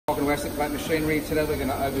asset plant machinery. Today we're going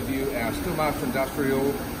to overview our Steelmaster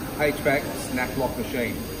industrial HVAC snap lock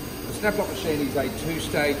machine. The snap lock machine is a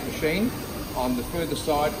two-stage machine. On the further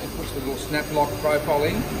side it puts a little snap lock profile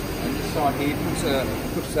in, and this side here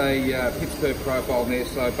puts a Pittsburgh profile in there,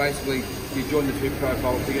 so basically you join the two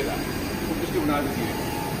profiles together. We'll just do an overview.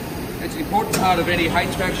 It's an important part of any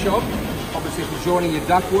HVAC shop, obviously for joining your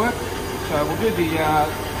ductwork. So we'll do the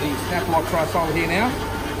snap lock profile here now.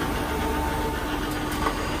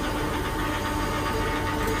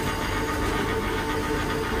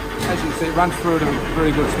 As you can see, it runs through at a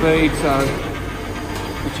very good speed, so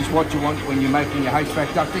which is what you want when you're making your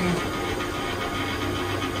HVAC ducting.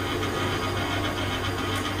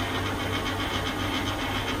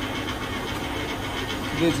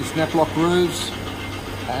 There's the snap lock grooves,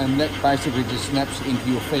 and that basically just snaps into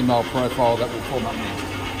your female profile that will form up next.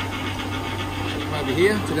 Over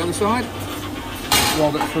here to the other side,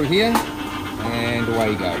 roll it through here, and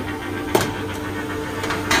away you go.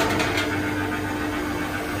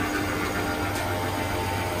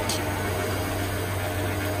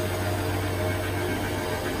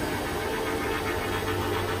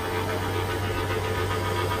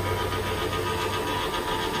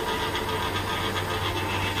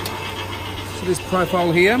 So this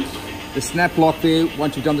profile here, the snap lock there,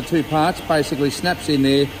 once you've done the two parts, basically snaps in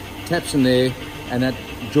there, taps in there, and that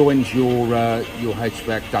joins your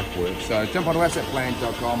HVAC ductwork. So jump onto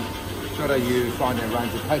assetplange.com.au, find our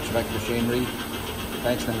range of HVAC machinery.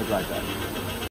 Thanks and have a great day.